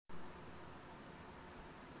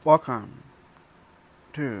Welcome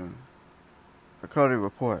to the Cody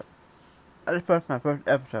Report. I just posted my first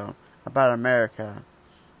episode about America,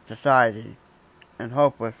 society, and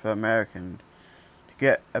hopeless for Americans to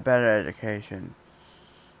get a better education.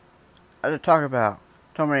 I just talk about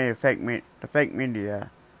so many of the fake media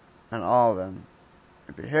and all of them.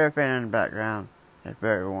 If you hear a fan in the background, it's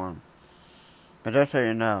very warm. But just so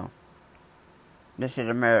you know, this is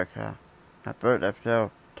America. My first episode,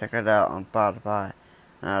 check it out on Spotify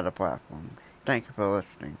and other platforms. Thank you for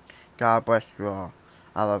listening. God bless you all.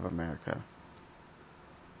 I love America.